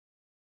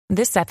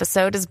This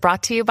episode is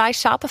brought to you by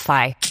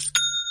Shopify.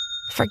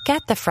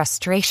 Forget the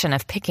frustration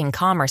of picking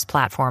commerce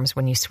platforms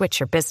when you switch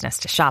your business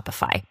to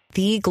Shopify,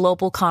 the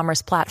global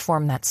commerce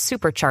platform that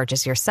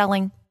supercharges your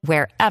selling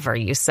wherever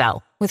you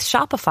sell. With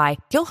Shopify,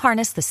 you'll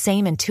harness the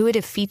same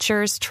intuitive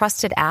features,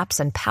 trusted apps,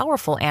 and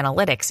powerful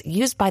analytics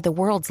used by the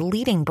world's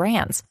leading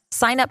brands.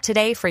 Sign up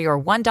today for your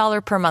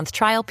 $1 per month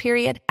trial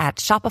period at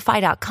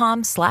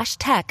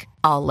shopify.com/tech,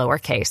 all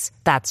lowercase.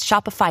 That's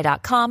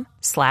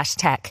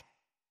shopify.com/tech.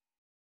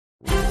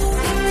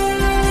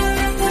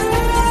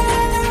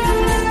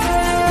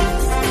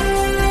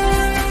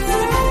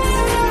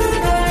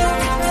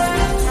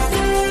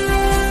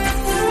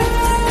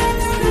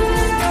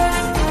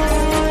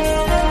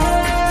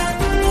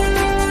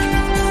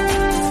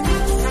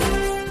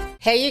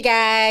 Hey you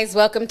guys,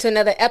 welcome to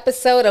another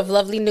episode of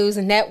Lovely News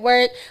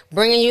Network,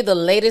 bringing you the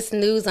latest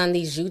news on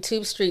these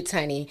YouTube streets,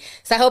 honey.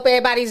 So I hope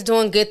everybody's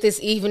doing good this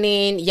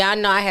evening. Y'all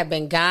know I have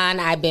been gone.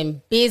 I've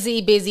been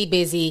busy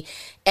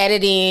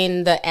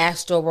editing the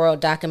Astroworld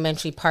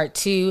documentary part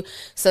 2.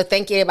 So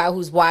thank you everybody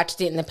who's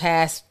watched it in the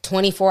past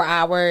 24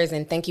 hours,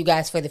 and thank you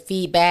guys for the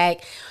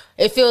feedback.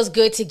 It feels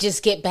good to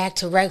just get back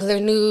to regular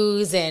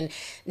news and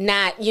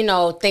not,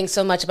 think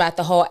so much about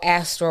the whole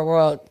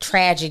Astroworld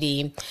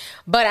tragedy.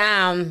 But,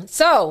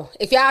 so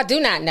if y'all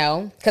do not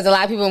know, because a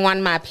lot of people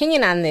wanted my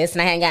opinion on this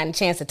and I hadn't gotten a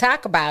chance to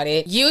talk about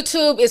it,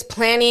 YouTube is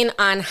planning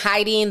on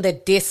hiding the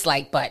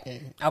dislike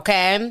button,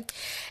 okay?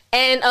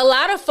 And a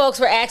lot of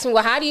folks were asking,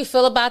 well, how do you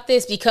feel about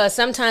this? Because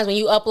sometimes when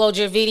you upload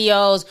your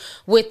videos,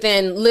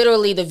 within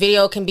literally the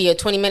video can be a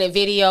 20-minute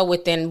video,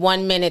 within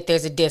 1 minute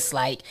there's a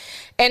dislike.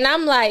 And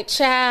I'm like,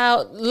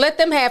 child, let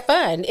them have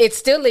fun. It's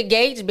still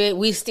engagement.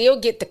 We still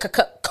get the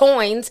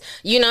coins.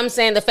 You know what I'm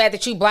saying? The fact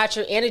that you brought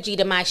your energy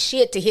to my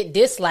shit to hit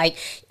dislike,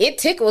 it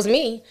tickles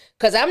me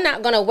because I'm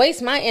not going to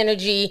waste my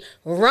energy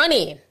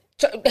running.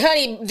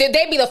 Honey, did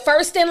they be the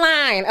first in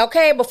line,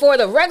 okay? Before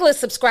the regular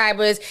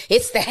subscribers,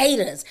 it's the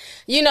haters.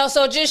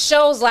 So it just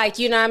shows like,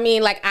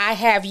 like I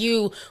have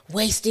you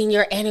wasting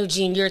your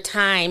energy and your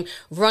time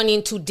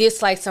running to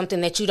dislike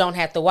something that you don't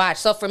have to watch.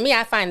 So for me,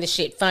 I find this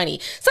shit funny.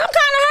 So I'm kind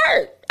of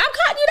hurt. I'm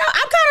kind of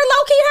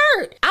low-key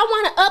hurt. I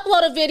want to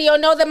upload a video,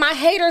 know that my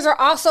haters are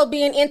also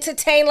being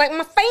entertained like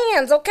my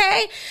fans,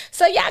 okay?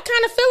 So y'all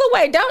kind of feel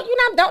away.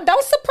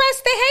 Don't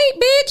suppress the hate,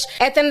 bitch.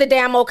 At the end of the day,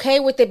 I'm okay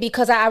with it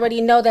because I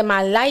already know that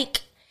my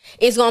like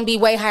is going to be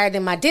way higher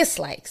than my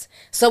dislikes.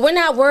 So we're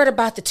not worried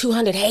about the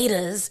 200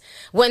 haters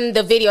when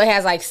the video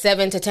has like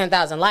 7,000 to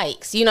 10,000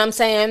 likes. You know what I'm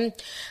saying?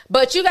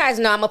 But you guys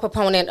know I'm a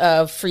proponent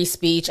of free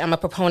speech. I'm a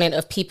proponent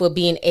of people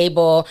being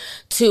able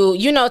to,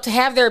 to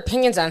have their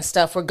opinions on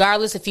stuff,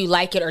 regardless if you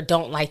like it or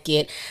don't like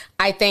it.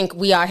 I think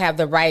we all have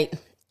the right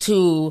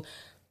to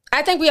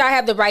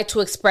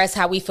express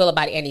how we feel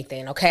about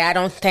anything, okay? I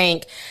don't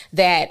think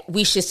that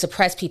we should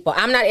suppress people.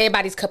 I'm not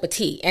everybody's cup of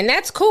tea, and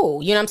that's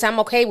cool. You know what I'm saying? I'm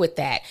okay with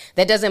that.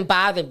 That doesn't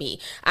bother me.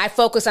 I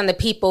focus on the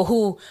people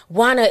who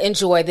want to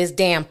enjoy this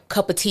damn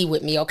cup of tea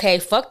with me, okay?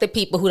 Fuck the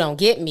people who don't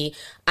get me.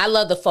 I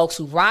love the folks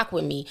who rock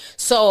with me.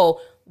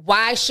 So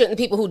why shouldn't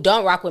people who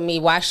don't rock with me,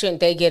 why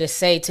shouldn't they get a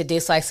say to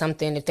dislike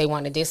something if they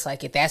want to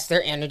dislike it? That's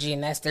their energy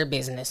and that's their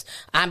business.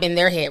 I'm in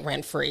their head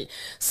rent free.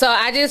 So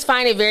I just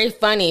find it very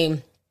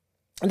funny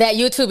that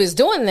YouTube is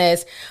doing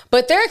this,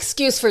 but their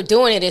excuse for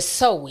doing it is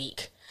so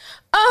weak.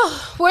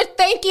 Oh, we're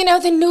thinking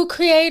of the new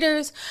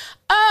creators.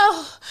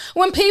 Oh,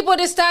 when people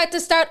decide to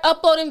start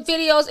uploading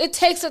videos, it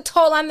takes a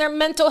toll on their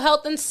mental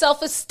health and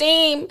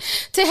self-esteem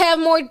to have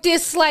more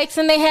dislikes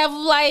than they have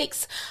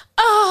likes.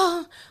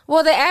 Oh,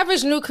 well, the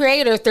average new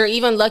creator, if they're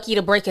even lucky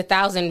to break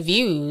 1,000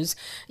 views,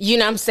 you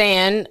know what I'm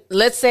saying?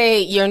 Let's say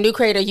you're a new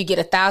creator, you get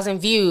 1,000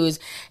 views,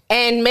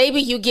 and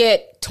maybe you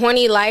get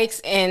 20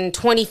 likes and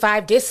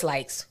 25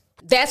 dislikes.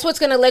 That's what's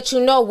going to let you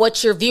know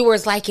what your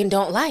viewers like and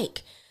don't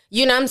like.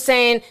 You know what I'm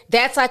saying?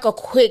 That's like a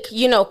quick,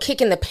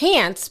 kick in the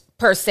pants,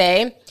 per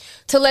se,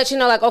 to let you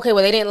know, like, okay,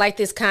 well, they didn't like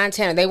this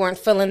content or they weren't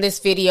feeling this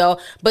video,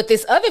 but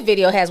this other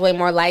video has way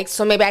more likes,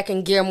 so maybe I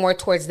can gear more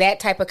towards that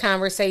type of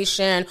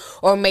conversation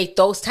or make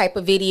those type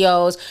of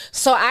videos.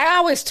 So I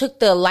always took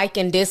the like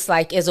and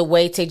dislike as a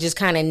way to just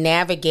kind of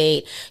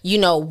navigate,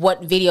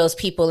 what videos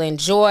people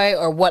enjoy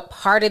or what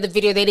part of the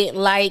video they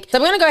didn't like. So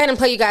I'm going to go ahead and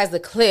play you guys the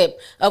clip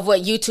of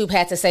what YouTube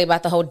had to say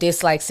about the whole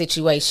dislike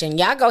situation.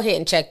 Y'all go ahead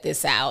and check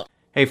this out.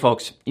 Hey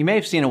folks, you may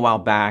have seen a while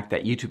back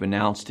that YouTube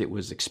announced it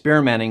was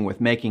experimenting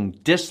with making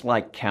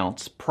dislike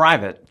counts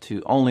private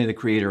to only the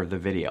creator of the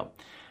video.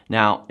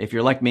 Now, if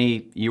you're like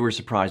me, you were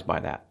surprised by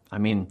that. I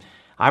mean,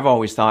 I've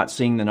always thought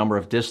seeing the number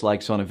of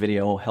dislikes on a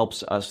video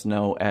helps us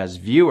know as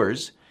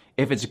viewers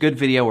if it's a good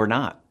video or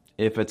not,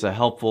 if it's a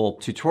helpful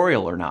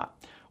tutorial or not,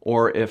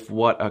 or if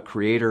what a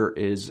creator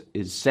is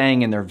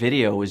saying in their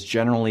video is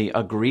generally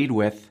agreed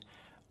with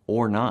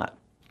or not.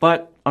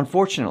 But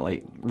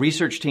unfortunately,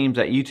 research teams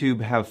at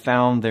YouTube have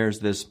found there's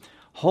this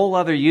whole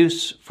other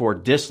use for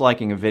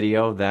disliking a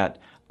video that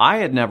I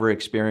had never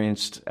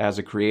experienced as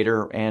a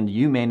creator, and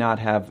you may not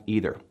have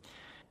either.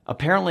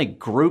 Apparently,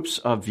 groups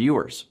of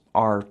viewers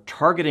are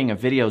targeting a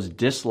video's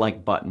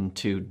dislike button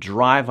to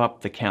drive up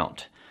the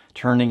count.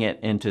 turning it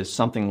into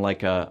something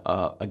like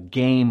a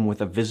game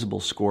with a visible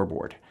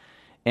scoreboard.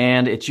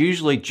 And it's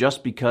usually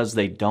just because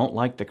they don't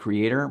like the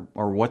creator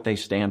or what they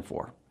stand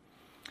for.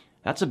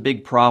 That's a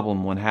big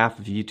problem when half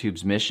of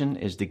YouTube's mission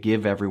is to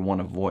give everyone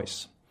a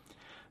voice.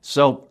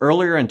 So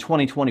earlier in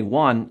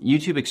 2021,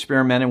 YouTube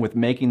experimented with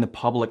making the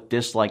public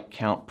dislike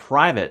count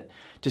private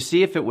to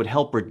see if it would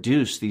help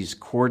reduce these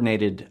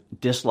coordinated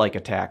dislike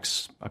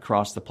attacks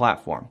across the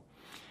platform.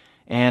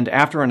 And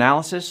after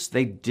analysis,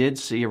 they did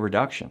see a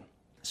reduction.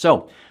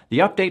 So the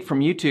update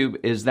from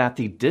YouTube is that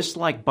the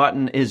dislike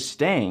button is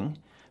staying,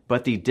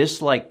 but the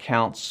dislike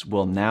counts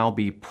will now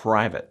be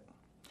private.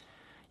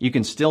 You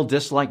can still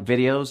dislike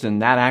videos,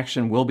 and that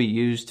action will be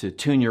used to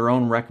tune your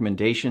own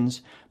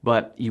recommendations,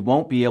 but you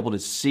won't be able to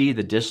see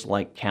the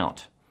dislike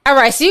count. All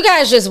right, so you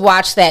guys just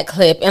watched that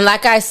clip, and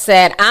like I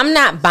said, I'm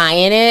not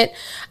buying it.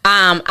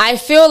 I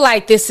feel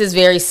like this is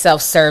very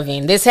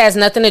self-serving. This has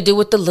nothing to do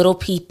with the little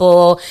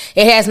people.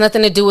 It has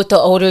nothing to do with the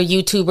older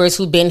YouTubers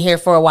who've been here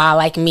for a while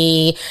like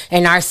me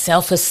and our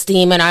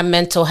self-esteem and our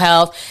mental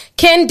health.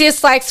 Can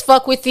dislikes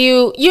fuck with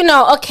you? You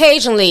know,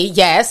 occasionally,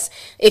 yes.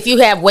 If you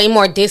have way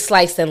more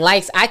dislikes than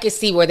likes, I could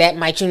see where that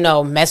might,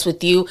 mess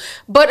with you.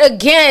 But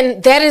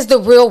again, that is the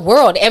real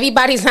world.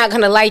 Everybody's not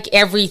going to like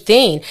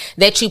everything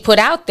that you put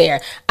out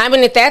there. I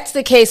mean, if that's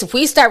the case, if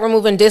we start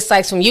removing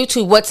dislikes from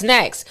YouTube, what's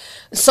next?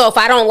 So if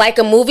I don't like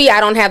a movie, I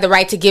don't have the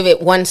right to give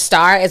it 1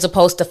 star as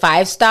opposed to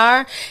 5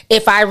 star.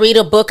 If I read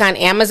a book on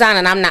Amazon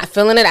and I'm not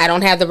feeling it, I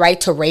don't have the right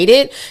to rate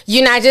it.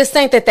 I just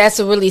think that that's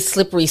a really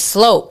slippery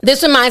slope.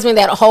 This reminds me of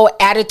that whole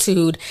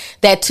attitude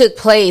that took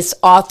place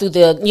all through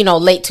the,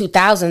 late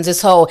 2000s,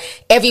 this whole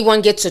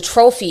everyone gets a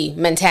trophy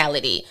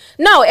mentality.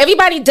 No,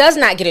 everybody does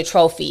not get a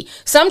trophy.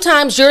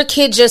 Sometimes your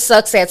kid just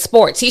sucks at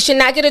sports. He should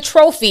not get a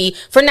trophy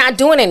for not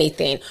doing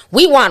anything.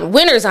 We want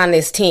winners on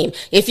this team.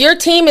 If your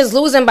team is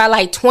losing by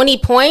like 20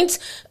 points,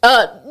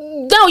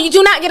 no, you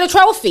do not get a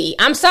trophy.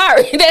 I'm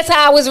sorry. That's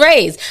how I was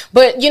raised.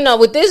 But,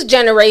 with this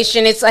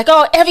generation, it's like,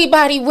 oh,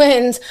 everybody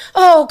wins.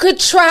 Oh, good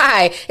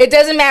try. It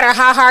doesn't matter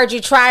how hard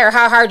you try or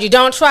how hard you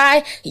don't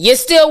try. You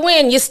still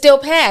win. You still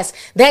pass.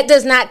 That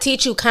does not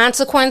teach you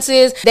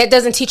consequences. That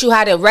doesn't teach you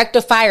how to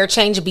rectify or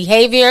change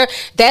behavior.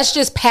 That's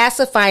just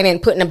pacifying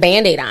and putting a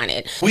Band-Aid on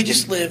it. We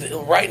just live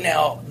right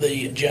now,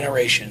 the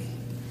generation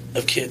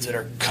of kids that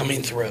are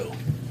coming through.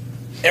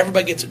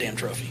 Everybody gets a damn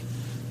trophy.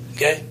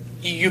 Okay?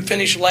 You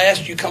finish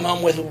last, you come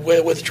home with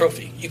a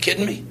trophy. You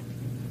kidding me?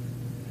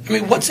 I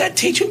mean, what's that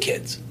teaching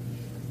kids?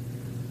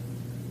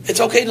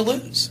 It's okay to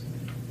lose.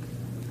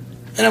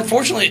 And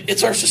unfortunately,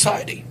 it's our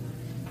society.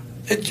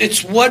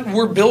 It's what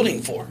we're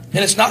building for.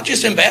 And it's not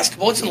just in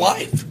basketball, it's in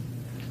life.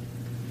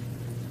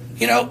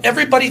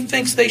 Everybody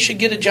thinks they should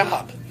get a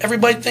job.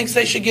 Everybody thinks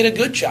they should get a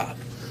good job.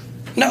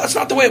 No, that's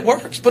not the way it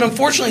works. But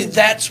unfortunately,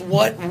 that's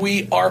what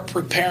we are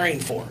preparing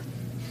for.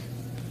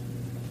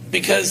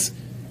 Because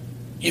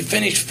you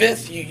finish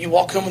 5th, you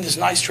walk home with this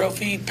nice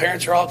trophy,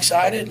 parents are all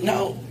excited.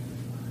 No.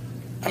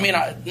 I mean,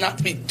 not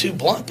to be too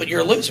blunt, but you're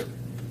a loser.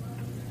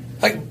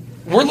 Like,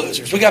 we're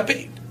losers. We got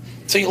beat.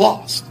 So you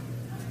lost.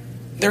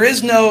 There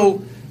is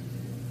no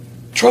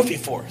trophy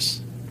for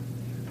us.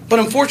 But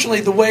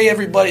unfortunately, the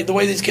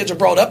way these kids are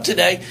brought up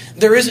today,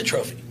 there is a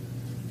trophy.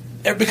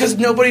 Because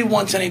nobody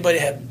wants anybody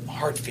to have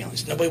hard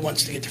feelings. Nobody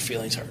wants to get their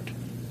feelings hurt.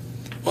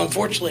 Well,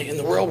 unfortunately, in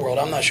the real world,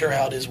 I'm not sure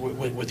how it is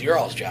with your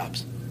all's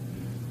jobs.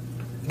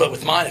 But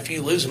with mine, if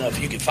you lose enough,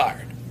 you get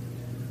fired.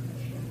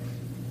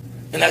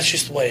 And that's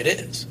just the way it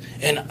is.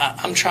 And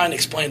I'm trying to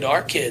explain to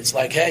our kids,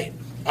 like, hey,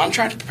 I'm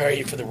trying to prepare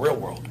you for the real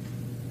world.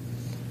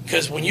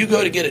 Because when you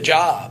go to get a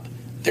job,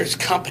 there's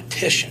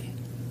competition.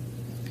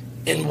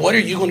 And what are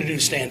you going to do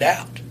to stand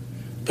out?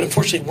 But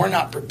unfortunately, we're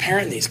not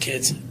preparing these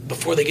kids,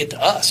 before they get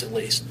to us at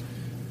least,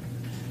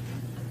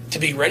 to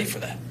be ready for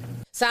that.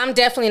 So I'm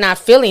definitely not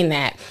feeling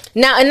that.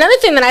 Now, another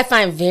thing that I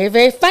find very,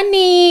 very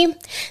funny,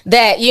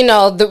 that,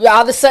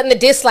 all of a sudden the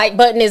dislike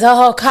button is,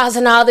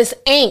 causing all this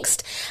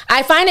angst.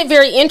 I find it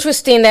very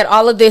interesting that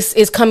all of this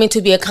is coming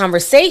to be a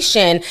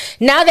conversation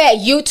now that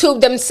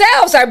YouTube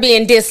themselves are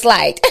being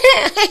disliked.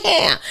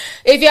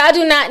 If y'all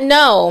do not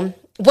know,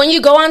 when you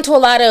go onto a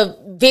lot of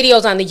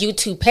videos on the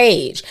YouTube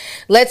page,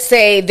 let's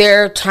say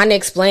they're trying to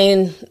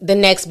explain the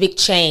next big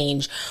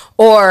change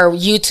or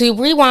YouTube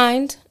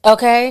Rewind,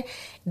 okay?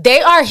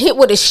 They are hit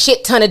with a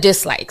shit ton of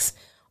dislikes.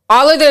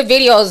 All of their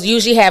videos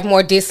usually have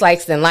more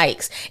dislikes than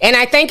likes. And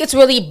I think it's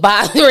really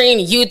bothering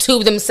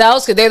YouTube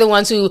themselves because they're the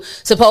ones who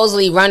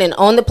supposedly run and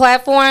own the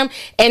platform.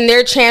 And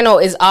their channel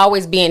is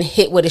always being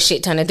hit with a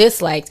shit ton of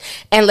dislikes.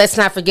 And let's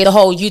not forget a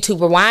whole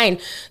YouTube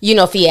Rewind,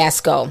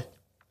 fiasco.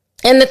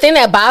 And the thing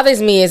that bothers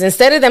me is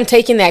instead of them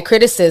taking that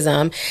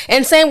criticism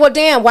and saying, well,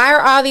 damn, why are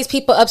all these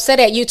people upset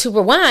at YouTube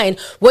Rewind?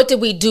 What did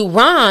we do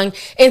wrong?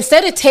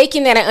 Instead of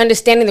taking that and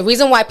understanding the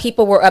reason why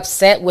people were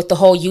upset with the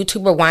whole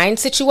YouTube Rewind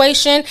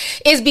situation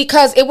is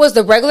because it was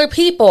the regular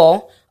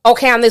people,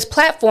 okay, on this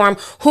platform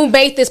who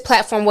made this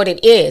platform what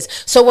it is.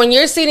 So when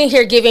you're sitting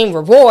here giving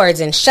rewards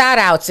and shout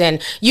outs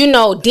and,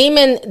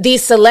 deeming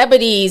these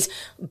celebrities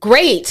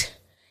great,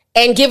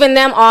 and giving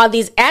them all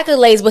these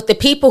accolades, but the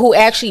people who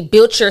actually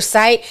built your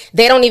site,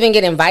 they don't even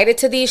get invited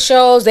to these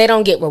shows. They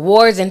don't get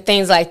rewards and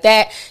things like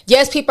that.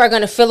 Yes, people are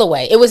going to feel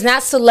away. It was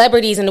not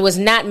celebrities and it was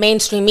not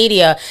mainstream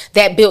media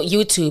that built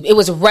YouTube. It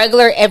was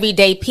regular,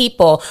 everyday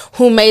people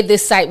who made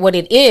this site what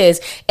it is.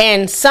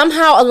 And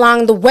somehow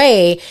along the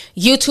way,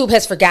 YouTube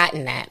has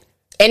forgotten that.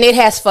 And it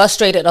has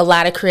frustrated a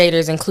lot of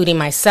creators, including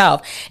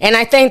myself. And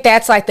I think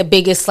that's like the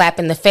biggest slap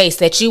in the face,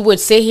 that you would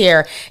sit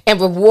here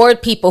and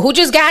reward people who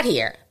just got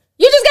here.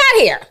 You just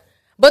got here.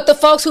 But the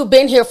folks who've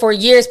been here for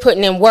years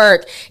putting in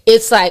work,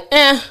 it's like,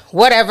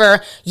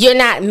 whatever. You're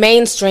not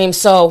mainstream,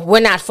 so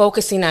we're not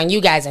focusing on you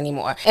guys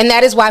anymore. And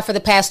that is why for the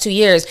past 2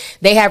 years,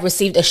 they have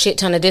received a shit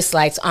ton of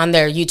dislikes on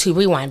their YouTube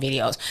Rewind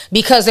videos,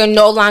 because they're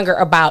no longer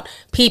about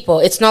people.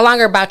 It's no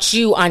longer about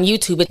you on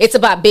YouTube. It's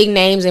about big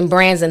names and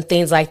brands and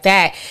things like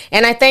that.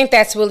 And I think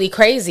that's really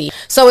crazy.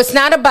 So it's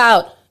not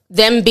about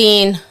them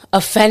being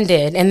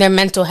offended and their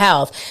mental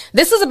health.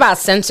 This is about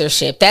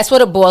censorship. That's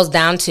what it boils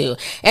down to.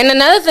 And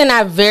another thing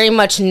I very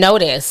much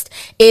noticed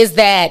is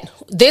that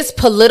this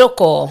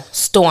political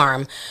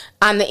storm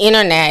on the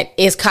internet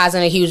is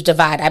causing a huge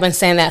divide. I've been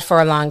saying that for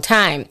a long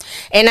time.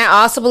 And I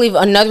also believe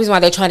another reason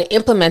why they're trying to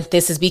implement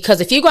this is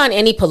because if you go on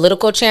any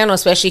political channel,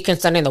 especially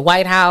concerning the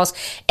White House,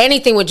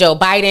 anything with Joe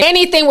Biden,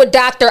 anything with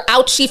Dr.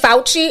 Ouchie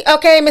Fauci,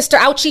 okay, Mr.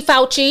 Ouchie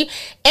Fauci,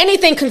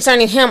 anything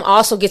concerning him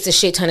also gets a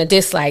shit ton of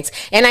dislikes.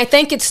 And I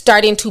think it's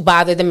starting to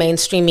bother the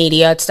mainstream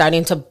media. It's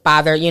starting to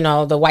bother,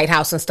 the White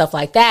House and stuff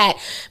like that,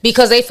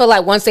 because they feel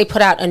like once they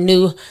put out a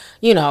new,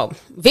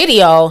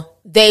 video,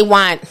 they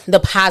want the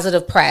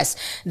positive press.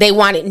 They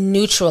want it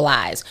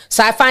neutralized.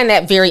 So I find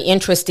that very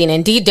interesting.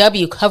 And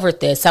DW covered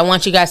this. I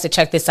want you guys to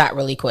check this out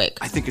really quick.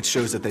 I think it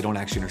shows that they don't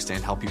actually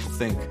understand how people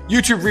think.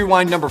 YouTube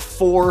Rewind number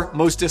 4,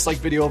 most disliked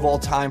video of all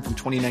time from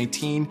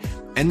 2019.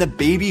 And the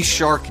baby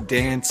shark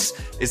dance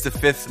is the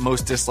 5th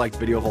most disliked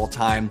video of all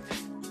time.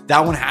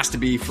 That one has to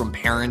be from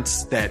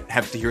parents that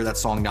have to hear that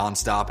song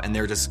nonstop and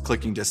they're just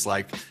clicking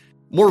dislike.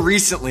 More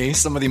recently,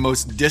 some of the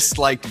most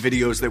disliked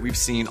videos that we've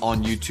seen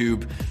on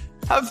YouTube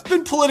have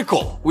been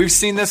political. We've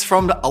seen this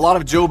from a lot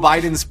of Joe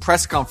Biden's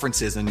press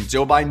conferences and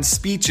Joe Biden's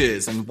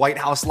speeches and White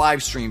House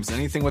live streams,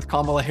 anything with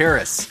Kamala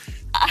Harris.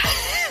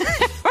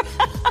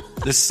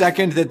 The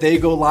second that they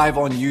go live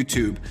on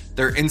YouTube,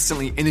 they're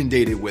instantly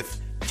inundated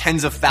with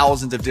tens of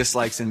thousands of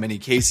dislikes in many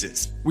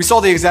cases. We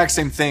saw the exact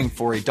same thing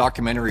for a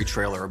documentary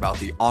trailer about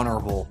the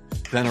honorable,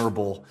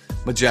 venerable,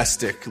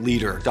 majestic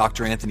leader,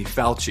 Dr. Anthony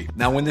Fauci.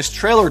 Now, when this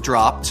trailer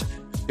dropped,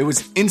 it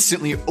was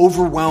instantly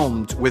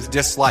overwhelmed with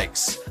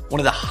dislikes. One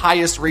of the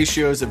highest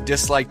ratios of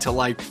dislike to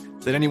like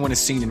that anyone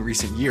has seen in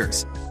recent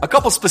years. A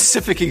couple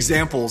specific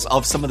examples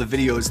of some of the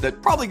videos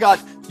that probably got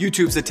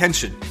YouTube's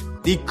attention.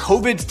 The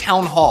COVID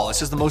town hall,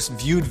 this is the most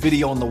viewed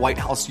video on the White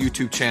House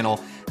YouTube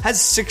channel,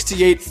 has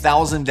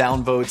 68,000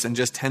 downvotes and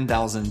just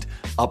 10,000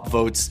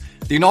 upvotes.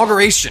 The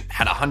inauguration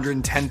had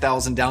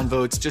 110,000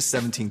 downvotes, just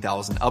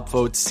 17,000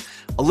 upvotes.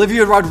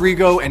 Olivia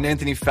Rodrigo and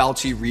Anthony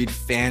Fauci read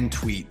fan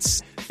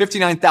tweets.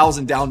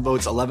 59,000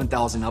 downvotes,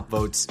 11,000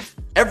 upvotes.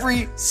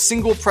 Every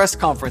single press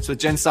conference with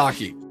Jen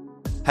Psaki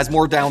has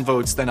more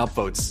downvotes than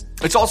upvotes.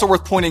 It's also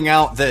worth pointing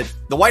out that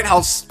the White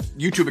House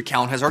YouTube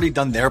account has already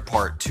done their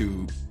part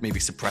to maybe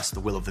suppress the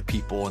will of the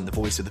people and the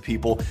voice of the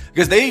people,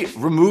 because they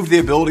removed the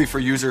ability for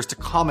users to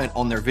comment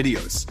on their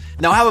videos.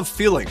 Now, I have a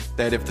feeling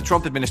that if the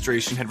Trump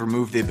administration had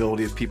removed the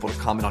ability of people to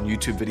comment on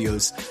YouTube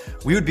videos,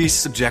 we would be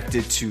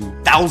subjected to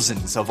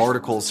thousands of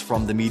articles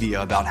from the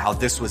media about how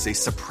this was a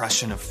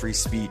suppression of free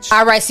speech.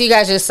 All right, so you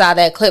guys just saw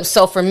that clip.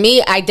 So for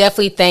me, I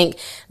definitely think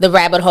the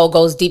rabbit hole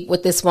goes deep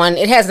with this one.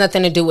 It has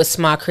nothing to do with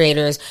small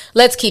creators.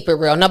 Let's keep it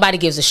real. Nobody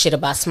gives a shit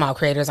about small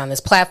creators on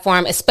this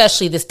platform,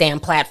 especially this damn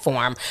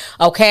platform,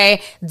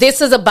 okay?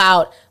 This is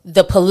about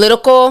the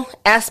political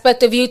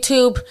aspect of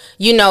YouTube,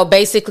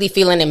 basically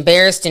feeling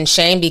embarrassed and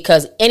shamed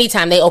because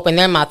anytime they open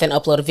their mouth and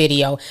upload a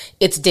video,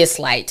 it's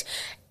disliked.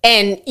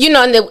 And,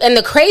 and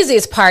the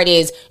craziest part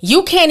is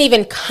you can't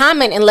even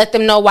comment and let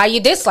them know why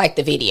you dislike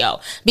the video.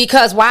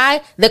 Because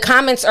why? The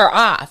comments are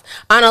off.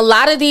 On a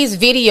lot of these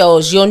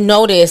videos, you'll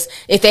notice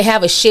if they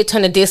have a shit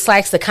ton of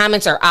dislikes, the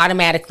comments are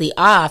automatically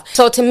off.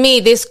 So to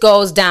me, this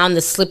goes down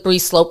the slippery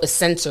slope of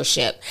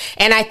censorship.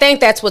 And I think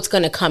that's what's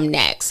going to come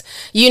next.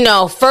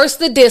 First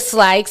the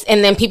dislikes,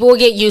 and then people will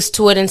get used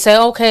to it and say,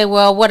 okay,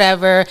 well,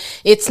 whatever.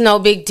 It's no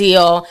big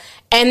deal.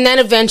 And then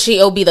eventually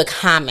it'll be the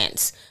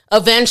comments.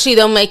 Eventually,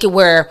 they'll make it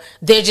where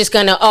they're just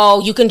going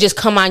to, you can just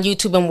come on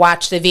YouTube and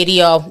watch the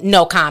video,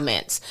 no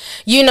comments.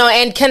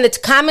 And can the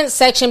comment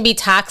section be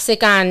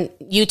toxic on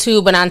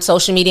YouTube and on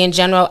social media in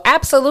general?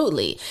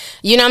 Absolutely.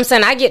 You know what I'm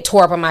saying? I get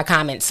tore up on my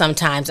comments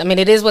sometimes. I mean,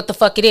 it is what the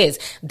fuck it is.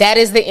 That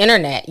is the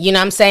internet. You know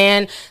what I'm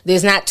saying?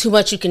 There's not too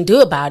much you can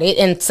do about it.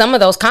 And some of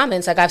those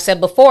comments, like I've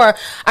said before,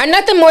 are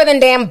nothing more than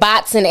damn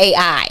bots and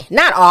AI.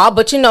 Not all,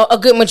 but a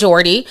good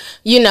majority,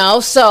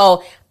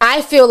 so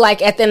I feel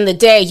like at the end of the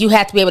day, you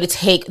have to be able to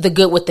take the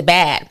good with the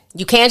bad.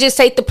 You can't just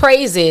take the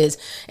praises.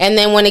 And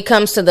then when it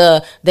comes to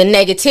the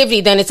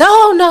negativity, then it's,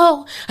 oh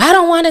no, I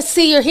don't want to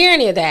see or hear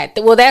any of that.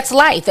 Well, that's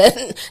life.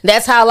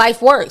 That's how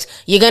life works.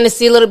 You're going to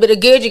see a little bit of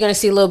good. You're going to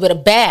see a little bit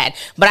of bad.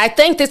 But I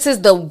think this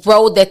is the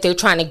road that they're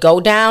trying to go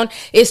down,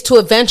 is to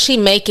eventually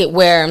make it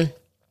where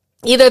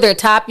either their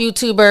top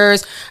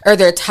YouTubers or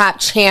their top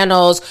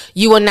channels,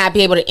 you will not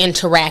be able to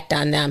interact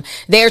on them.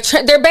 They're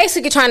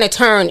basically trying to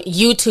turn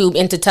YouTube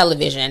into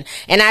television.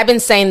 And I've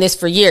been saying this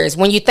for years.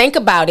 When you think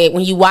about it,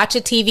 when you watch a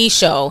TV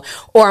show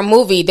or a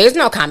movie, there's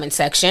no comment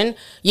section.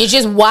 You're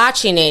just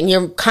watching it and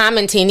you're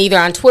commenting either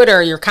on Twitter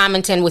or you're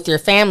commenting with your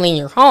family in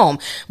your home,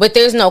 but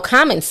there's no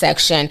comment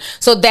section.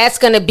 So that's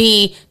going to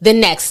be the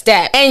next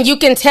step. And you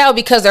can tell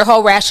because their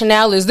whole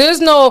rationale is there's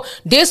no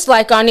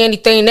dislike on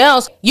anything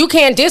else. You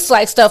can't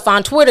dislike stuff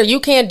on Twitter. You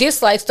can't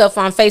dislike stuff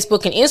on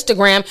Facebook and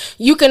Instagram.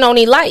 You can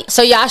only like.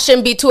 So y'all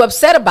shouldn't be too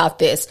upset about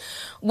this.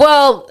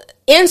 Well,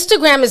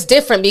 Instagram is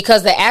different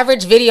because the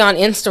average video on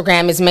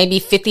Instagram is maybe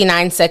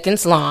 59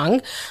 seconds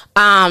long.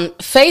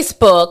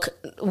 Facebook,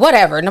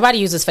 whatever. Nobody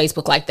uses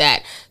Facebook like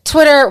that.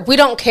 Twitter, we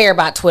don't care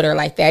about Twitter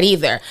like that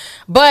either.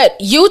 But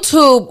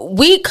YouTube,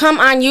 we come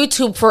on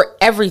YouTube for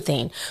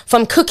everything,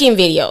 from cooking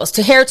videos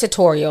to hair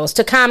tutorials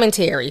to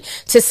commentary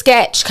to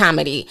sketch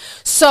comedy.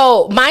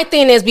 So my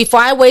thing is,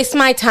 before I waste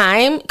my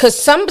time,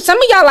 because some of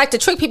y'all like to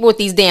trick people with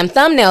these damn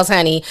thumbnails,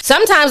 honey.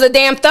 Sometimes the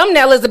damn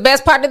thumbnail is the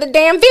best part of the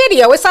damn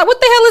video. It's like, what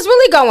the hell is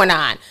really going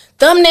on?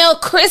 Thumbnail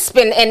crisp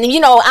and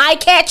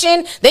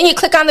eye-catching. Then you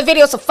click on the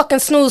video, it's a fucking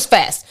snooze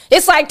fest.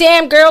 It's like,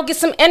 damn, girl, get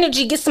some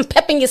energy, get some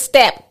pep in your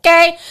step,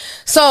 okay?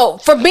 So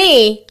for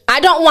me, I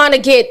don't want to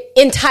get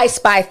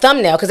enticed by a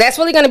thumbnail because that's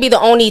really going to be the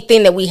only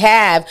thing that we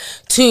have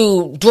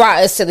to draw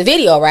us to the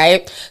video,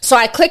 right? So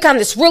I click on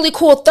this really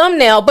cool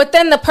thumbnail, but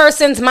then the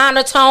person's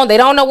monotone. They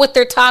don't know what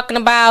they're talking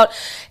about.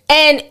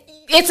 And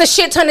it's a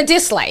shit ton of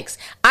dislikes.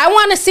 I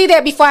want to see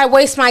that before I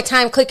waste my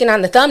time clicking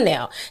on the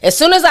thumbnail. As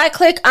soon as I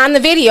click on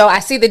the video, I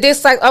see the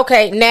dislike.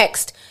 Okay,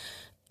 next.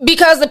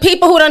 Because the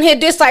people who done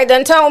hit dislike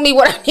done told me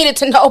what I needed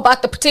to know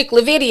about the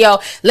particular video.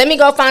 Let me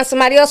go find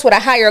somebody else with a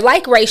higher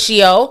like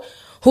ratio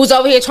who's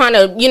over here trying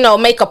to,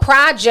 make a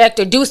project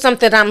or do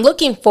something that I'm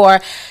looking for.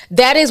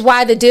 That is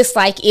why the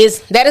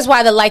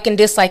like and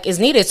dislike is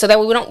needed, so that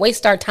we don't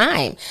waste our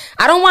time.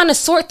 I don't want to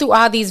sort through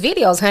all these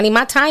videos, honey.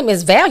 My time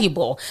is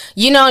valuable,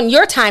 and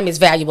your time is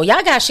valuable.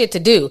 Y'all got shit to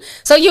do.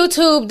 So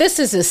YouTube, this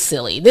is just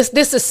silly.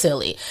 This is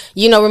silly.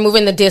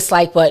 Removing the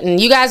dislike button.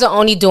 You guys are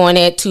only doing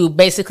it to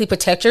basically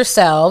protect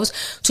yourselves,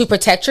 to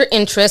protect your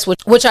interests,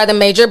 which are the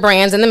major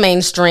brands in the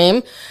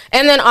mainstream,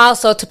 and then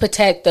also to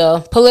protect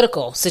the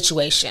political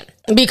situation.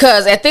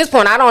 Because at this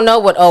point, I don't know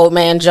what old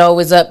man Joe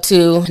is up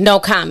to. No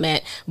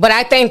comment. But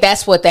I think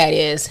that's what that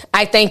is.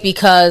 I think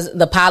because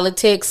the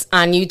politics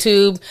on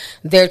YouTube,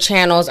 their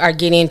channels are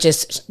getting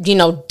just,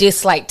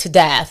 disliked to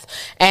death.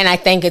 And I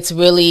think it's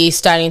really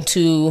starting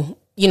to,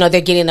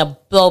 they're getting a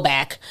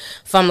blowback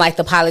from like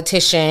the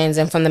politicians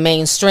and from the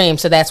mainstream.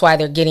 So that's why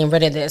they're getting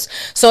rid of this.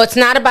 So it's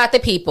not about the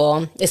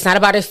people. It's not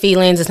about our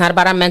feelings. It's not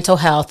about our mental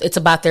health. It's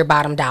about their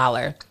bottom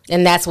dollar.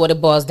 And that's what it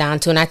boils down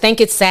to. And I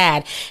think it's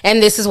sad.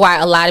 And this is why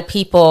a lot of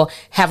people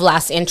have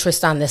lost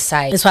interest on this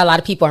site. That's why a lot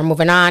of people are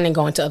moving on and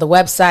going to other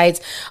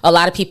websites. A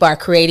lot of people are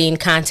creating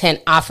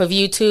content off of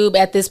YouTube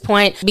at this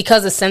point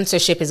because the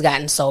censorship has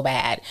gotten so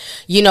bad.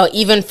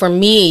 Even for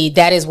me,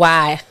 that is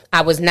why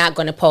I was not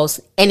going to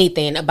post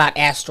anything about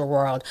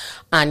Astroworld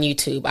on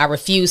YouTube. I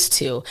refused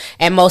to.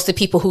 And most of the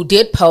people who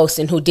did post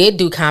and who did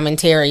do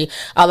commentary,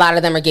 a lot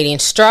of them are getting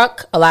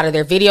struck. A lot of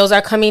their videos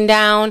are coming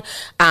down.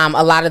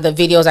 A lot of the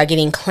videos are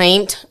getting claimed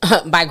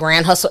by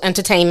Grand Hustle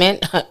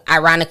Entertainment,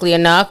 ironically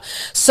enough.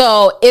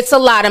 So it's a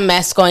lot of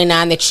mess going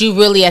on that you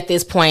really at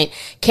this point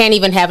can't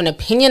even have an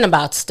opinion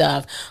about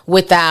stuff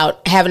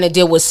without having to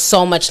deal with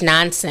so much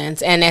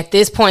nonsense. And at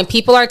this point,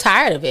 people are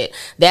tired of it.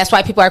 That's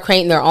why people are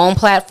creating their own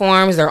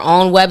platforms, their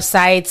own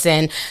websites,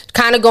 and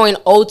kind of going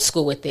old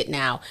school with it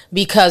now,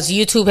 because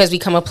YouTube has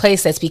become a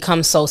place that's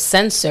become so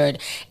censored.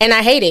 And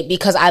I hate it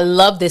because I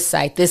love this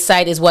site. This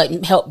site is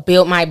what helped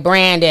build my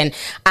brand, and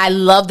I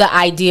love the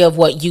idea of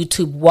what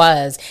YouTube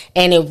was.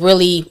 And it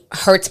really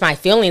hurts my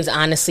feelings,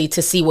 honestly,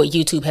 to see what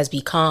YouTube has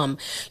become.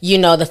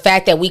 The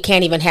fact that we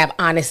can't even have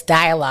honest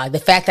dialogue, the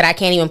fact that I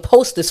can't even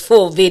post this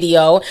full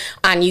video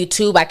on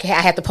YouTube. I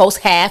have to post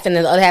half and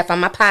then the other half on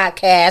my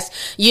podcast,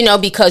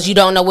 because you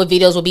don't know what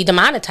videos will be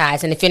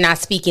demonetized. And if you're not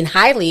speaking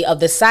highly of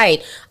the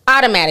site,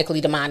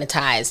 automatically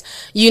demonetized,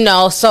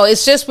 so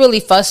it's just really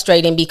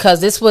frustrating because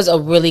this was a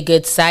really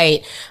good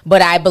site,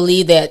 but I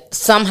believe that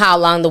somehow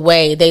along the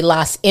way they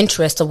lost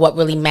interest of what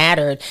really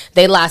mattered.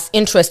 They lost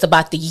interest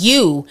about the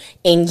you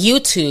in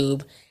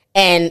YouTube,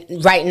 and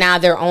right now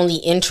their only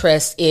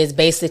interest is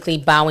basically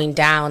bowing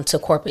down to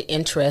corporate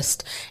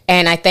interest,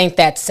 and I think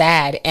that's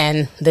sad,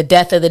 and the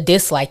death of the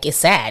dislike is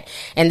sad.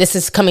 And this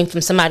is coming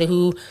from somebody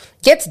who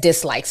gets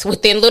dislikes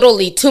within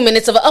literally 2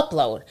 minutes of an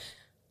upload,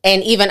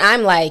 and even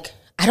I'm like,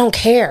 I don't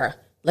care.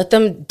 Let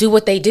them do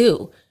what they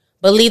do.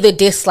 But leave the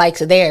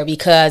dislikes there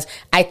because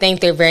I think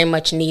they're very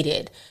much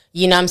needed.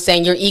 You know what I'm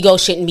saying? Your ego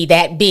shouldn't be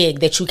that big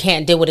that you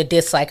can't deal with a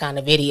dislike on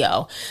a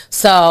video.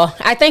 So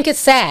I think it's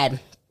sad.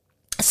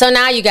 So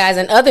now, you guys,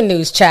 in other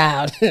news,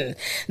 child, the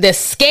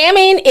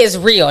scamming is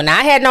real. Now,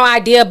 I had no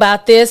idea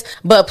about this,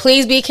 but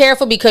please be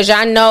careful because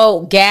y'all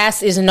know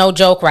gas is no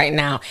joke right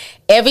now.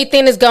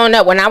 Everything is going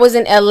up. When I was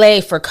in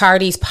LA for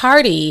Cardi's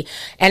party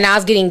and I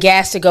was getting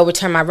gas to go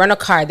return my rental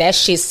car, that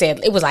shit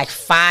said it was like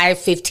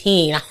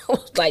 $5.15. I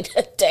was like,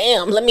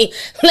 damn, let me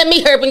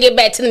hurry up and get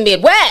back to the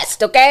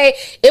Midwest, okay?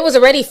 It was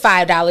already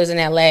 $5 in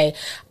LA.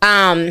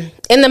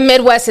 In the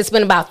Midwest, it's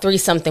been about $3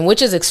 something,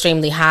 which is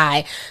extremely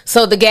high.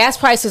 So the gas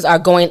prices are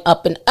going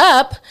up and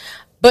up.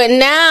 But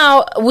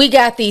now we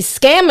got these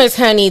scammers,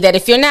 honey, that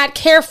if you're not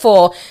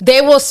careful,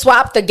 they will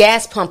swap the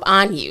gas pump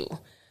on you.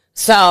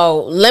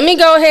 So let me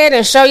go ahead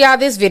and show y'all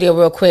this video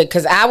real quick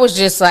because I was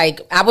just like,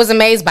 I was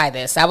amazed by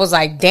this. I was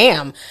like,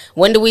 damn,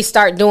 when do we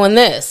start doing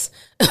this?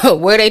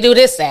 Where they do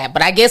this at?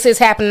 But I guess it's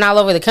happening all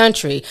over the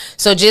country.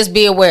 So just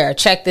be aware.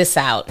 Check this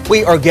out.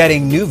 We are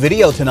getting new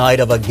video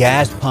tonight of a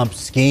gas pump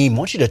scheme. I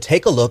want you to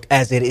take a look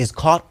as it is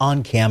caught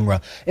on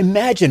camera.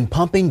 Imagine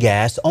pumping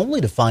gas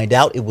only to find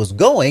out it was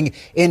going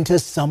into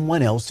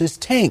someone else's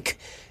tank.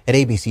 At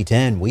ABC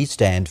 10, we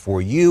stand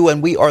for you,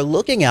 and we are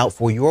looking out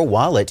for your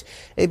wallet.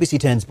 ABC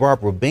 10's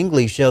Barbara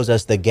Bingley shows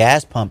us the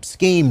gas pump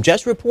scheme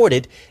just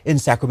reported in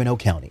Sacramento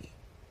County.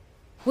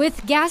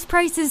 With gas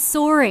prices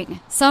soaring,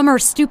 some are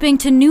stooping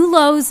to new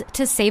lows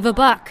to save a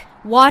buck.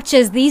 Watch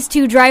as these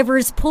two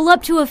drivers pull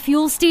up to a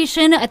fuel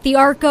station at the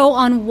Arco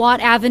on Watt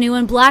Avenue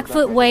and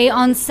Blackfoot Way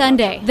on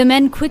Sunday. The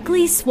men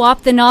quickly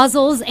swap the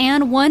nozzles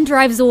and one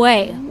drives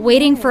away,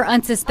 waiting for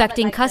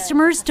unsuspecting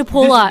customers to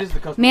pull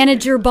up.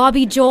 Manager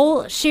Bobby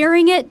Joel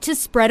sharing it to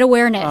spread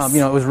awareness.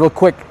 It was real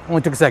quick,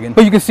 only took a second.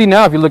 But you can see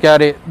now, if you look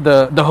at it,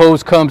 the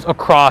hose comes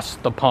across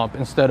the pump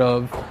instead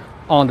of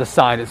on the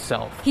side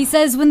itself. He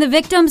says when the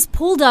victims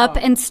pulled up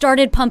and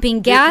started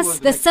pumping gas,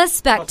 the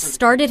suspect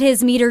started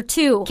his meter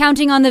too,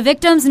 counting on the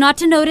victims not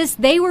to notice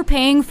they were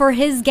paying for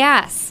his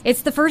gas.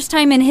 It's the first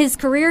time in his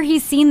career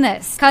he's seen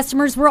this.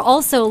 Customers were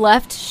also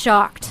left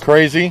shocked.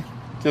 Crazy,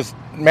 just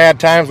mad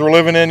times we're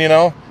living in,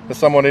 that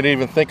someone didn't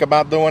even think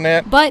about doing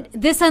that. But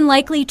this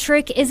unlikely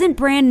trick isn't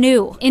brand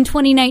new. In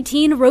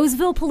 2019,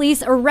 Roseville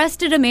police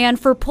arrested a man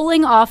for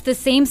pulling off the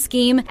same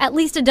scheme at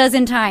least a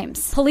dozen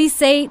times. Police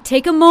say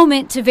take a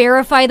moment to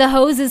verify the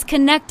hose is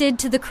connected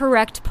to the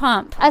correct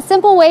pump. A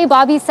simple way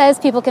Bobby says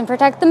people can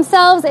protect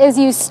themselves is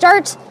you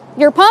start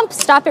your pump,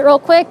 stop it real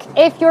quick.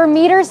 If your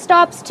meter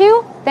stops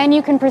too, then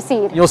you can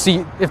proceed. You'll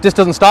see if this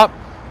doesn't stop,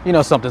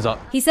 something's up.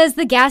 He says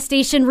the gas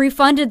station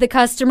refunded the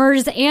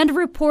customers and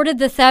reported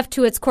the theft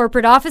to its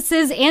corporate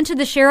offices and to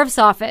the sheriff's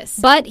office.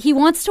 But he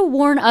wants to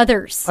warn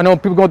others. I know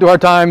people going through hard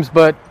times,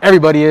 but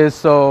everybody is,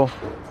 so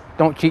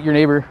don't cheat your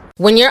neighbor.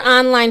 When your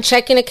online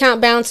checking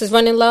account balance is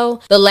running low,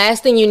 the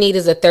last thing you need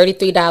is a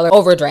 $33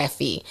 overdraft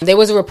fee. There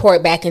was a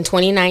report back in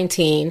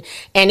 2019,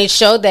 and it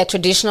showed that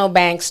traditional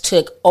banks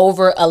took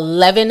over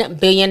 $11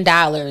 billion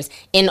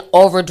in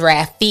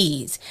overdraft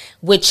fees.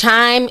 With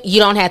Chime, you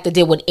don't have to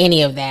deal with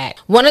any of that.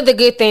 One of the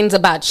good things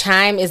about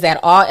Chime is that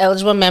all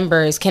eligible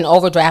members can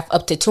overdraft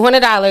up to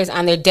 $200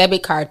 on their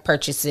debit card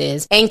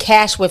purchases and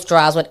cash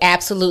withdrawals with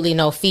absolutely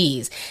no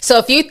fees. So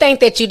if you think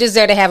that you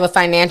deserve to have a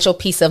financial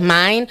peace of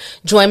mind,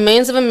 join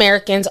millions of Americans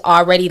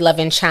already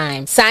loving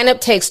Chime. Sign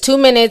up takes 2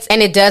 minutes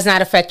and it does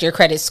not affect your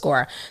credit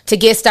score. To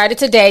get started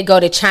today, go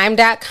to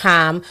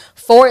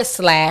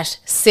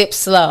chime.com/sip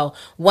slow.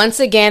 Once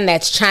again,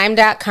 that's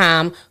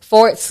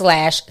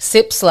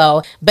chime.com/sip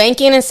slow.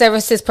 Banking and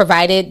services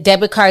provided.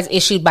 Debit cards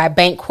issued by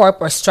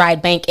Bancorp or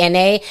Stride Bank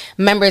NA.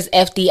 Members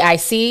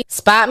FDIC.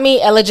 SpotMe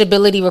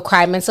eligibility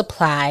requirements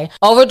apply.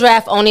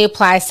 Overdraft only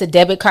applies to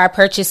debit card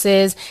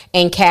purchases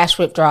and cash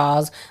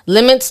withdrawals.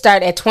 Limits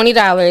start at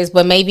 $20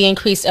 but may be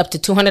increased up to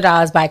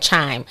 $200 by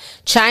Chime.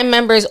 Chime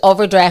members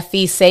overdraft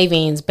fee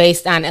savings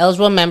based on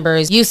eligible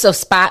members' use of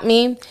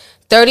SpotMe.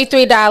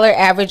 $33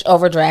 average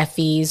overdraft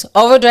fees,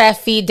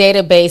 overdraft fee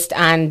data based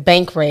on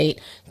bank rate,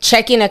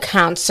 checking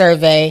account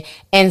survey,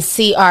 and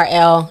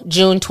CRL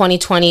June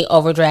 2020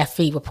 overdraft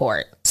fee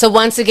report. So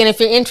once again, if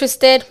you're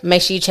interested,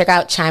 make sure you check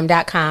out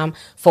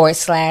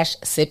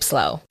chime.com/sip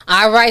slow.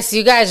 All right, so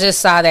you guys just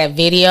saw that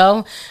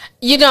video.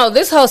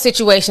 This whole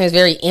situation is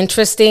very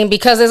interesting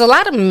because there's a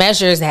lot of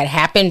measures that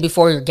happen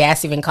before your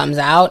gas even comes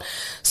out.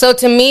 So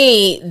to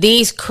me,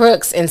 these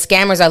crooks and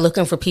scammers are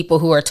looking for people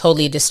who are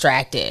totally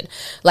distracted,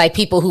 like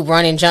people who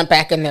run and jump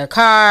back in their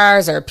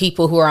cars or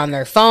people who are on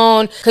their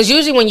phone. Because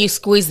usually when you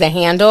squeeze the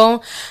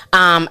handle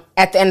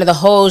at the end of the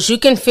hose, you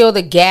can feel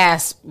the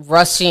gas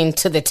rushing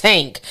to the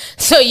tank.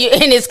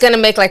 And it's going to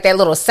make like that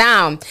little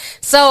sound.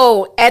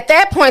 So at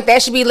that point,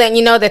 that should be letting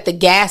you know that the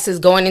gas is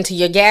going into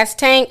your gas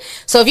tank.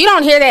 So if you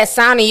don't hear that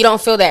sound and you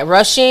don't feel that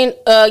rushing,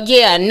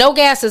 no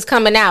gas is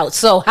coming out.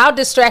 So how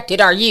distracted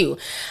are you?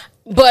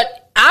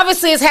 But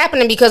obviously it's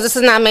happening because this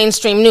is not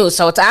mainstream news.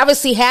 So it's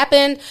obviously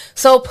happened.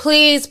 So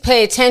please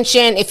pay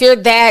attention. If you're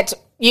that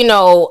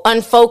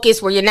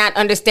unfocused, where you're not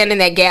understanding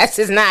that gas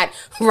is not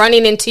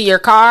running into your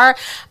car,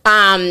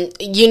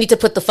 you need to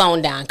put the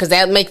phone down, because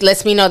that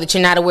lets me know that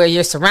you're not aware of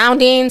your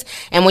surroundings.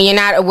 And when you're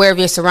not aware of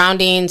your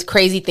surroundings,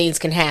 crazy things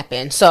can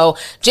happen. So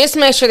just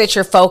make sure that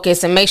you're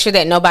focused, and make sure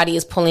that nobody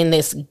is pulling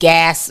this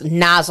gas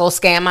nozzle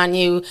scam on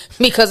you,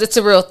 because it's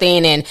a real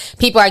thing and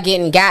people are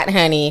getting got,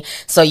 honey.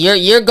 So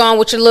you're going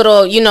with your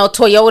little,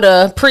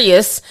 Toyota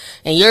Prius,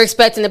 and you're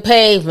expecting to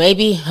pay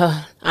maybe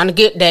on a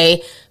good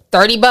day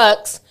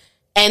 $30.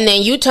 And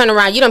then you turn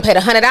around, you done paid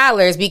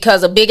 $100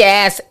 because a big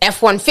ass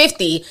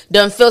F-150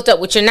 done filled up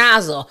with your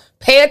nozzle.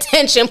 Pay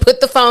attention, put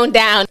the phone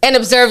down, and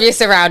observe your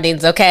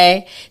surroundings,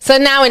 okay? So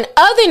now in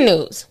other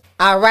news,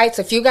 all right,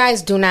 so if you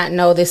guys do not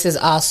know, this is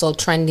also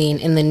trending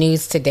in the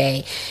news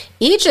today.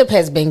 Egypt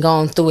has been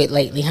going through it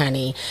lately,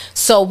 honey.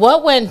 So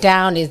what went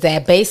down is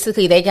that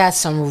basically they got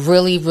some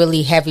really,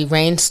 really heavy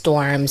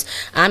rainstorms.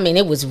 I mean,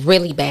 it was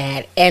really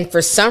bad. And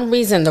for some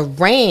reason, the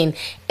rain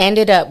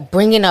ended up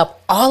bringing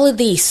up all of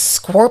these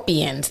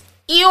scorpions.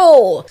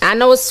 Ew. I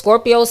know it's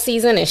Scorpio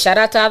season, and shout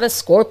out to all the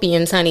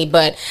scorpions, honey,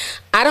 but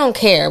I don't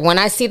care. When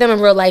I see them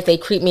in real life, they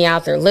creep me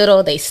out. They're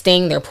little, they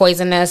sting, they're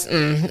poisonous.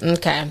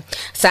 Okay.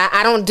 So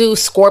I don't do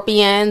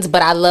scorpions,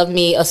 but I love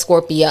me a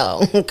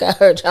Scorpio. I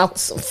heard y'all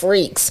was some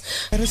freaks.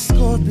 A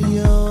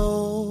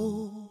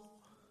Scorpio.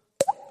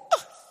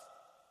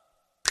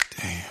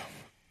 Damn.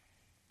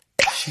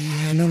 She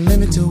had no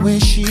limit to where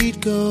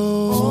she'd go.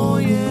 Oh,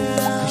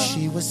 yeah.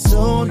 She was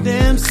so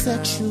damn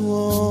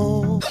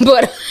sexual.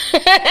 But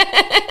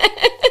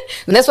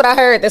that's what I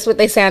heard. That's what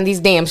they say on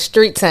these damn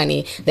streets,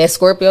 honey. That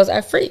Scorpios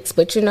are freaks.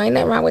 But ain't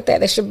nothing wrong with that.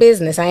 That's your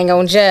business. I ain't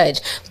gonna judge.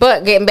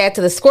 But getting back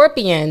to the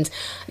scorpions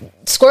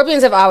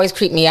have always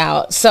creeped me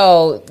out.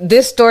 So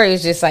this story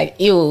is just like,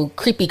 ew,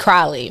 creepy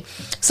crawly.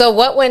 So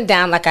what went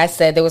down, like I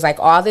said, there was like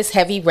all this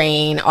heavy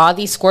rain. All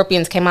these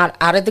scorpions came out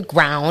of the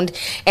ground,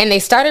 and they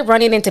started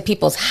running into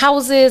people's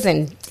houses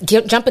and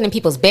jumping in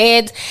people's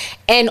beds.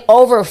 And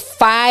over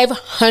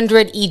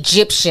 500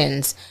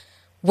 Egyptians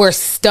were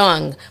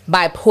stung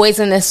by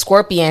poisonous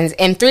scorpions,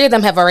 and 3 of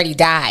them have already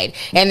died.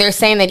 And they're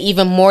saying that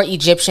even more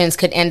Egyptians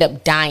could end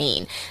up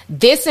dying.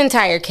 This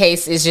entire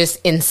case is just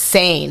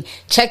insane.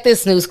 Check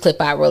this news clip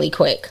out really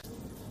quick.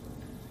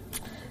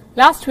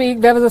 Last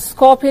week, there was a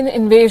scorpion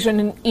invasion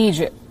in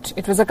Egypt.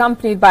 It was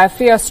accompanied by a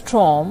fierce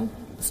storm.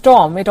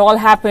 It all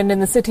happened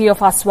in the city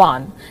of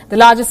Aswan, the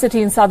largest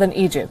city in southern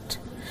Egypt.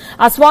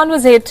 Aswan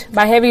was hit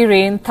by heavy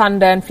rain,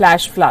 thunder, and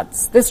flash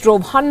floods. This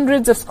drove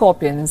hundreds of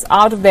scorpions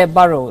out of their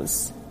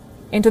burrows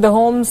into the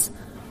homes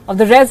of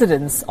the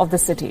residents of the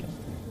city.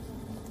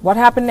 What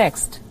happened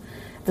next?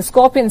 The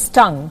scorpion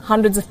stung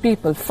hundreds of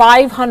people.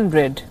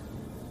 500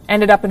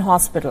 ended up in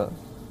hospital.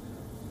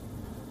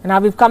 And now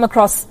we've come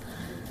across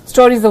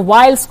stories of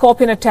wild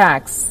scorpion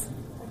attacks,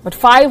 but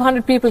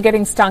 500 people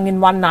getting stung in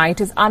one night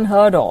is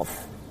unheard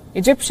of.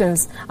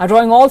 Egyptians are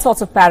drawing all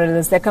sorts of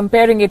parallels. They're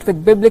comparing it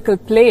with biblical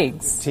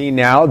plagues.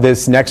 Now,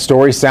 this next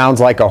story sounds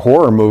like a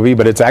horror movie,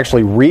 but it's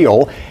actually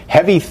real.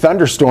 Heavy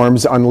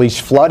thunderstorms unleash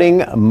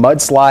flooding,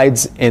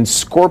 mudslides, and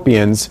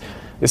scorpions.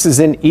 This is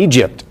in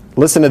Egypt.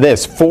 Listen to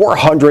this.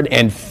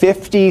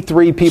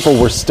 453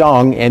 people were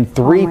stung and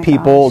 3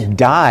 people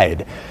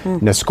died.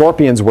 The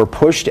scorpions were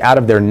pushed out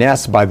of their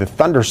nests by the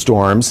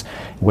thunderstorms.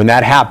 When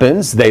that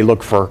happens, they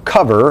look for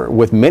cover,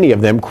 with many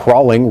of them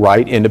crawling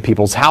right into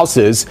people's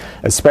houses,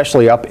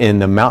 especially up in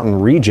the mountain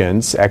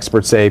regions.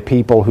 Experts say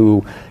people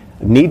who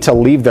need to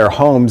leave their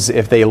homes,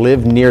 if they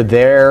live near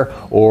there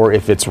or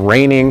if it's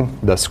raining,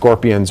 the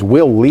scorpions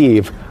will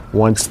leave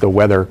once the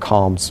weather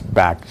calms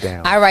back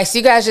down. All right, so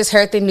you guys just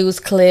heard the news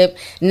clip.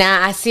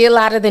 Now, I see a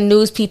lot of the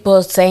news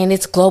people saying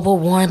it's global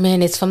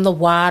warming, it's from the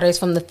water, it's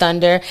from the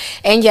thunder.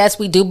 And yes,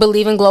 we do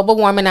believe in global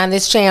warming on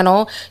this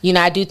channel.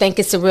 I do think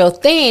it's a real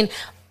thing.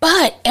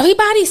 But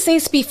everybody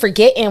seems to be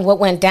forgetting what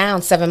went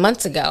down 7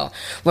 months ago.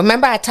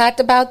 Remember I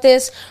talked about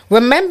this?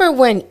 Remember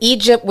when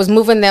Egypt was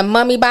moving their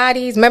mummy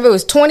bodies? Remember it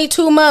was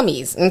 22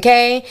 mummies,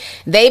 okay?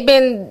 They've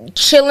been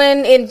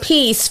chilling in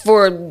peace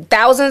for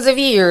thousands of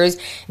years.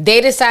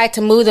 They decided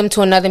to move them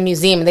to another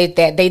museum. They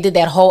did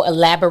that whole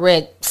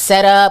elaborate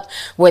setup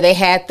where they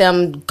had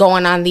them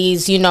going on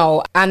these,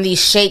 on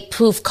these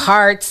shake-proof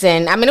carts.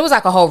 And I mean, it was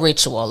like a whole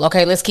ritual,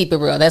 okay? Let's keep it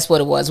real. That's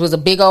what it was. It was a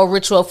big old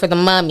ritual for the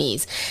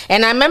mummies.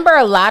 And I remember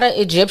a lot of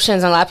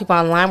Egyptians and a lot of people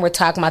online were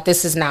talking about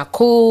this is not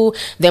cool.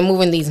 They're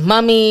moving these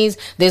mummies.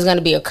 There's going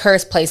to be a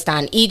curse placed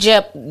on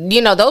Egypt.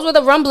 Those were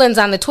the rumblings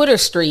on the Twitter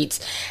streets.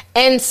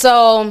 And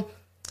so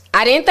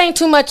I didn't think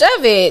too much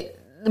of it.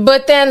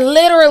 But then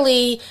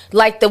literally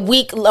like a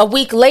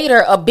week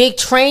later, a big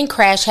train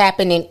crash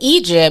happened in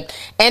Egypt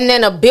and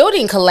then a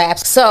building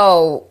collapsed.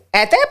 So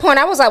at that point,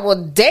 I was like,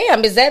 well,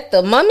 damn, is that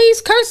the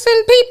mummies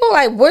cursing people?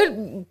 Like,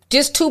 we're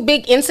just 2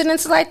 big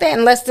incidents like that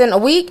in less than a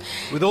week?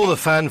 With all the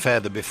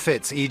fanfare that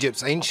befits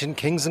Egypt's ancient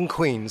kings and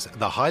queens,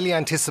 the highly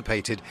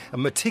anticipated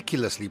and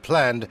meticulously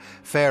planned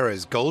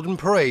Pharaoh's Golden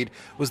Parade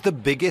was the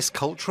biggest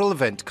cultural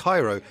event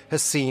Cairo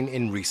has seen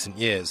in recent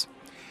years.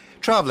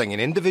 Travelling in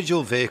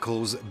individual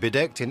vehicles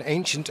bedecked in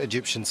ancient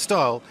Egyptian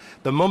style,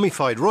 the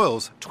mummified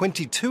royals,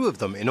 22 of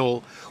them in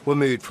all, were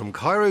moved from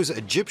Cairo's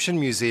Egyptian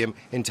Museum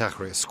in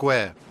Tahrir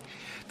Square.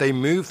 They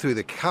moved through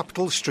the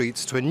capital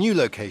streets to a new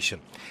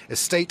location, a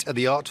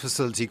state-of-the-art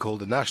facility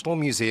called the National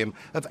Museum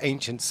of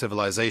Ancient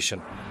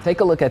Civilization. Take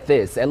a look at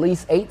this. At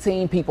least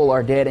 18 people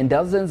are dead and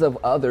dozens of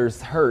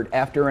others hurt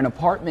after an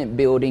apartment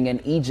building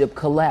in Egypt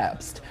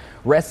collapsed.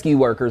 Rescue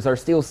workers are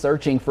still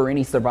searching for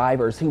any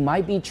survivors who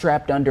might be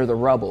trapped under the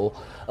rubble.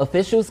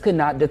 Officials could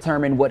not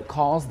determine what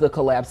caused the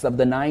collapse of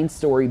the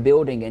 9-story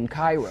building in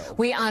Cairo.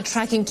 We are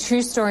tracking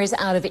 2 stories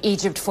out of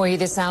Egypt for you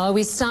this hour.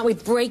 We start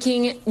with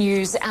breaking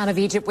news out of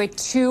Egypt where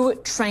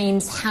 2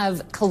 trains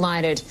have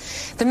collided.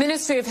 The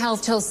Ministry of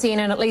Health tells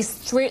CNN at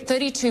least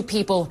 32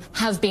 people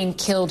have been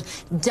killed,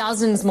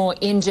 dozens more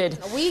injured.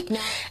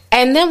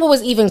 And then what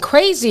was even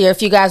crazier,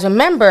 if you guys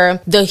remember,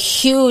 the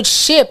huge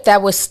ship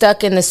that was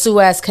stuck in the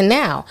Suez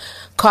Canal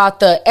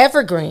called the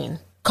Evergreen.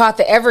 Caught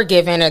the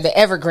Evergiven or the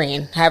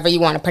Evergreen, however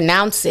you want to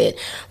pronounce it.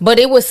 But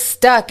it was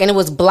stuck and it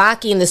was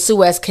blocking the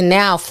Suez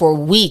Canal for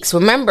weeks.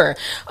 Remember,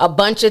 a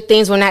bunch of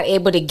things were not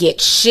able to get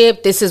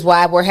shipped. This is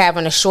why we're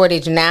having a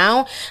shortage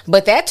now.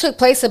 But that took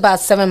place about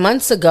 7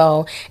 months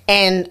ago.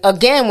 And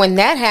again, when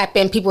that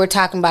happened, people were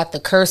talking about the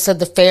curse of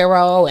the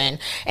Pharaoh. And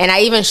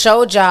I even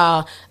showed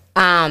y'all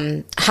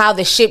how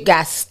the ship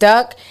got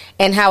stuck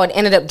and how it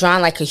ended up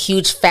drawing like a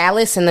huge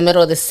phallus in the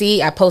middle of the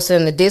sea. I posted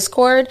in the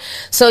Discord.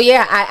 So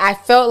yeah, I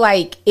felt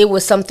like it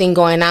was something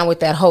going on with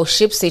that whole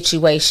ship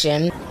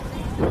situation.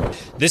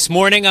 This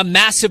morning, a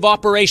massive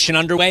operation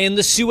underway in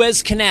the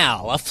Suez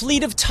Canal, a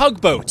fleet of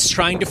tugboats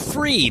trying to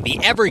free the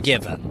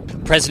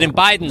Evergiven. President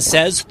Biden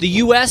says the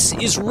U.S.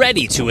 is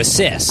ready to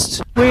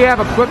assist. We have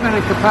equipment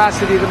and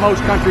capacity that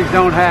most countries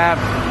don't have,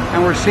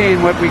 and we're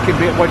seeing what we can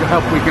be, what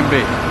help we can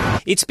be.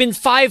 It's been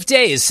 5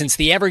 days since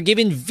the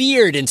Evergiven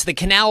veered into the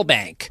canal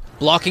bank,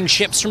 blocking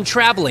ships from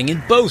traveling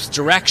in both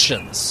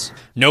directions.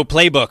 No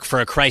playbook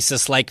for a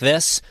crisis like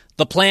this.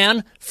 The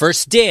plan,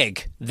 first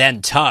dig,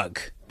 then tug.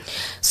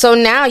 So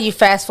now you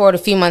fast forward a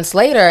few months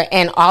later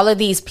and all of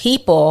these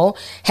people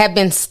have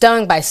been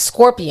stung by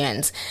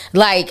scorpions.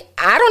 Like,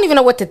 I don't even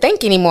know what to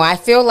think anymore. I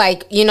feel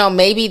like,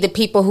 maybe the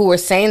people who were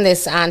saying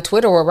this on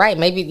Twitter were right.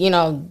 Maybe,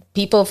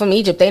 people from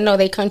Egypt, they know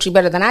their country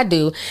better than I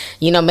do.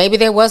 Maybe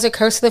there was a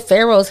curse of the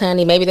pharaohs,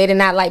 honey. Maybe they did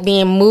not like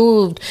being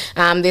moved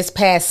this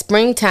past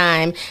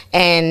springtime.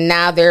 And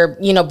now they're,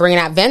 bringing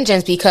out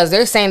vengeance because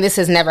they're saying this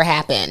has never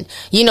happened.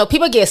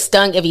 People get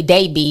stung every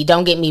day, B,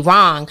 don't get me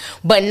wrong,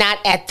 but not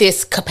at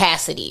this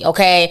capacity,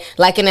 okay?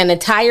 Like in an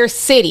entire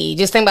city,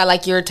 just think about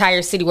like your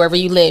entire city, wherever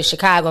you live,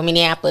 Chicago,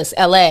 Minneapolis,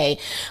 LA,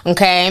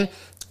 okay?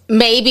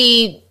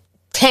 Maybe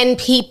 10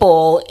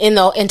 people in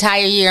the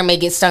entire year may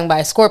get stung by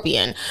a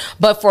scorpion.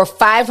 But for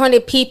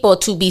 500 people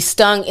to be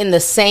stung in the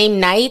same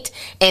night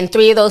and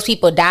 3 of those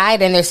people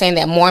died, and they're saying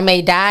that more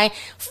may die,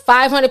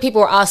 500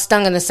 people were all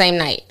stung in the same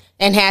night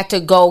and had to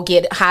go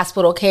get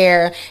hospital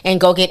care and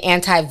go get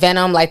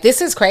anti-venom. Like,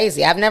 this is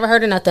crazy. I've never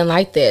heard of nothing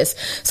like this.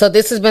 So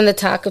this has been the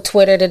talk of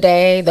Twitter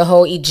today, the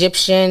whole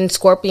Egyptian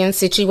scorpion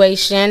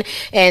situation.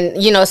 And,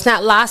 it's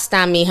not lost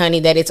on me, honey,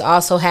 that it's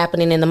also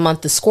happening in the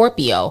month of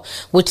Scorpio,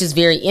 which is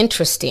very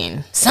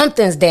interesting.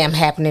 Something's damn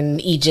happening in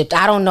Egypt.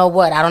 I don't know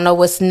what. I don't know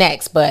what's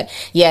next. But,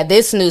 yeah,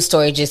 this news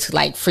story just,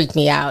 freaked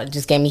me out. It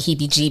just gave me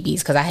heebie-jeebies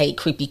because I hate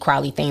creepy,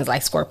 crawly things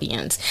like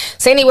scorpions.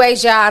 So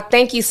anyways, y'all,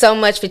 thank you so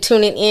much for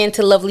tuning in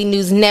to Lovely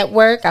News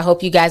Network. I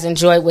hope you guys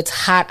enjoyed what's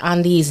hot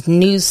on these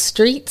news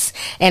streets,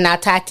 and I'll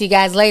talk to you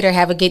guys later.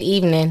 Have a good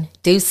evening.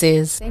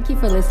 Deuces. Thank you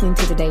for listening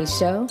to today's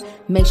show.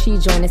 Make sure you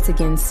join us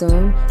again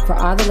soon. For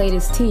all the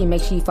latest tea,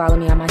 make sure you follow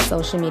me on my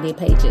social media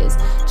pages.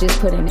 Just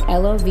put in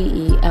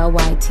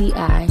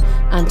LOVELYTI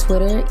on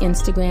Twitter,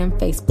 Instagram,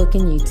 Facebook,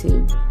 and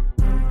YouTube.